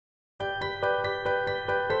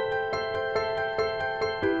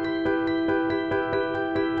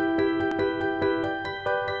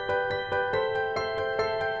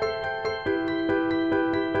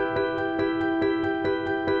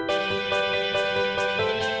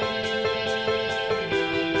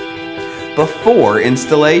before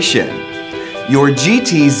installation. Your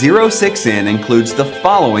GT06N includes the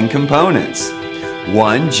following components: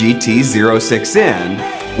 one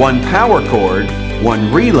GT06N, one power cord,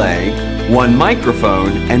 one relay, one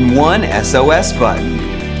microphone, and one SOS button.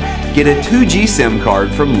 Get a 2G SIM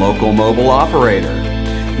card from local mobile operator.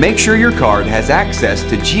 Make sure your card has access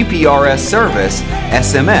to GPRS service,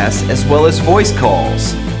 SMS, as well as voice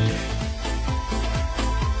calls.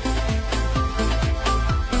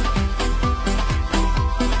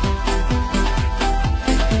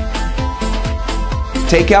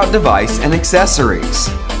 Take out device and accessories.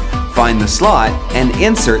 Find the slot and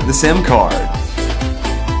insert the SIM card.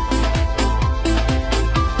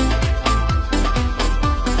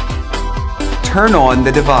 Turn on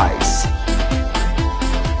the device.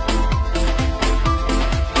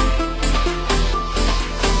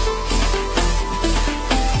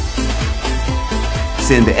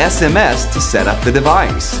 Send SMS to set up the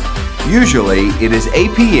device. Usually it is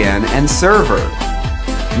APN and server.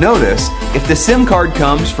 Notice, if the SIM card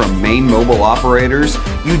comes from main mobile operators,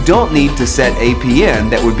 you don't need to set APN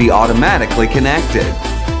that would be automatically connected.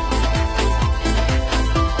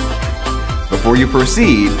 Before you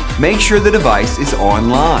proceed, make sure the device is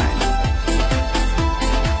online.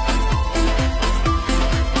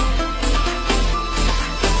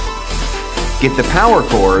 Get the power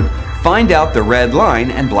cord, find out the red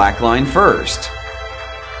line and black line first.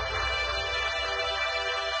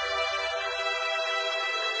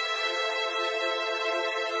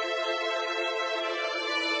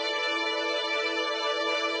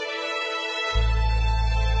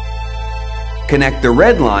 Connect the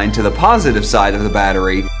red line to the positive side of the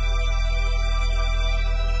battery.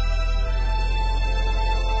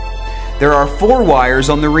 There are 4 wires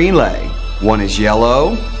on the relay. One is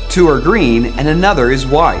yellow, 2 are green, and another is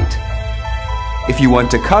white. If you want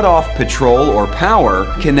to cut off patrol or power,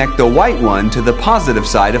 connect the white one to the positive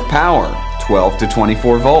side of power, 12 to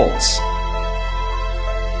 24 volts.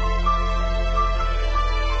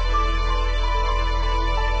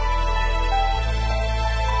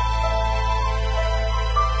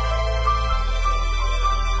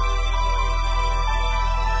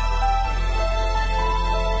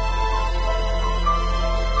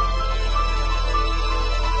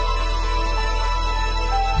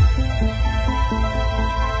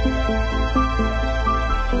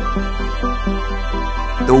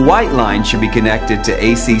 The white line should be connected to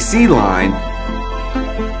ACC line .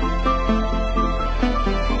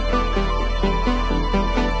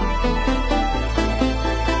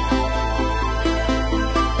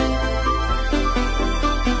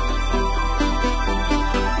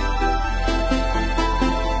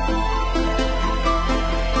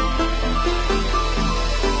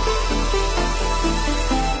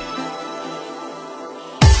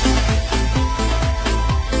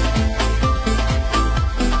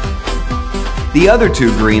 The other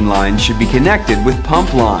 2 green lines should be connected with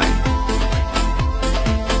pump line.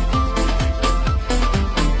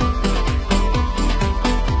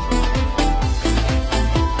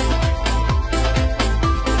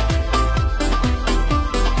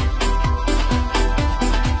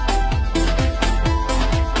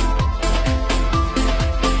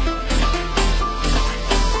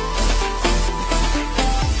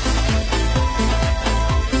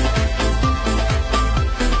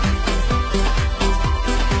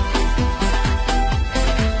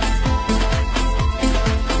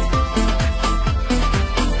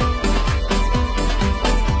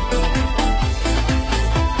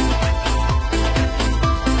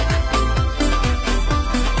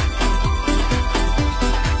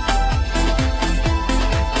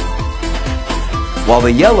 While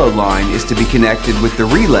the yellow line is to be connected with the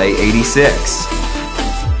relay 86.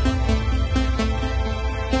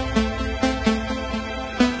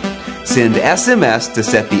 Send SMS to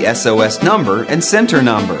set the SOS number and center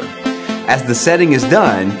number. As the setting is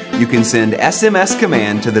done, you can send SMS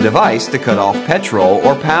command to the device to cut off petrol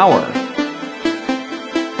or power.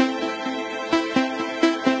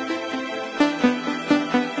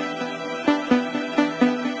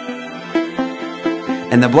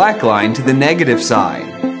 And the black line to the negative side.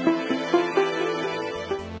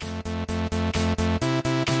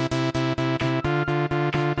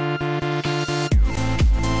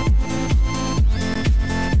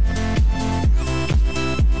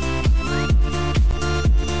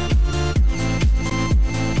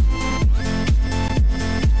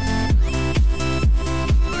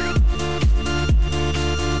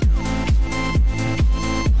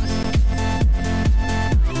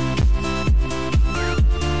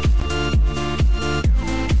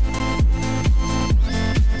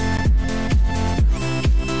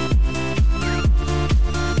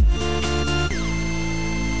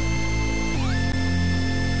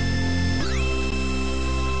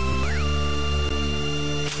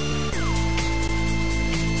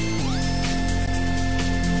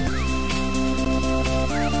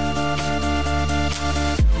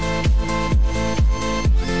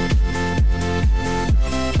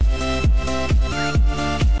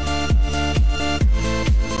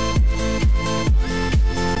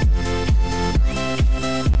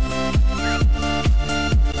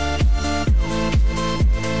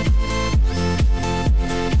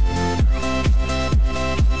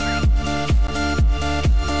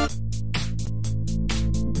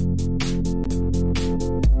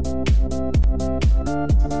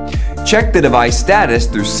 Check the device status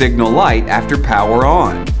through signal light after power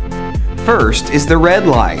on. First is the red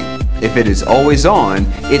light. If it is always on,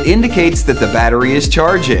 it indicates that the battery is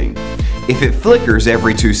charging. If it flickers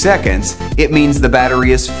every 2 seconds, it means the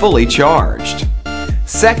battery is fully charged.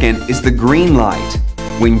 Second is the green light.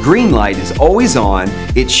 When green light is always on,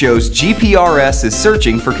 it shows GPRS is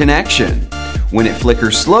searching for connection. When it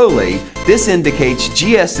flickers slowly, this indicates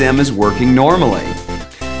GSM is working normally.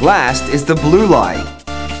 Last is the blue light.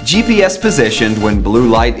 GPS positioned when blue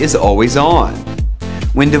light is always on.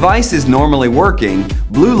 When device is normally working,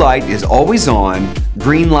 blue light is always on,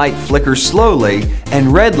 green light flickers slowly,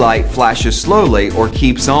 and red light flashes slowly or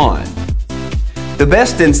keeps on. The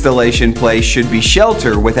best installation place should be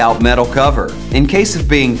shelter without metal cover, in case of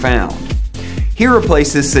being found. Here are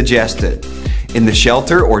places suggested: in the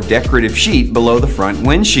shelter or decorative sheet below the front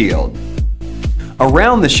windshield,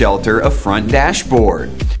 around the shelter of front dashboard,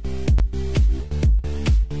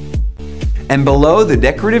 and below the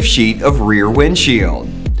decorative sheet of rear windshield.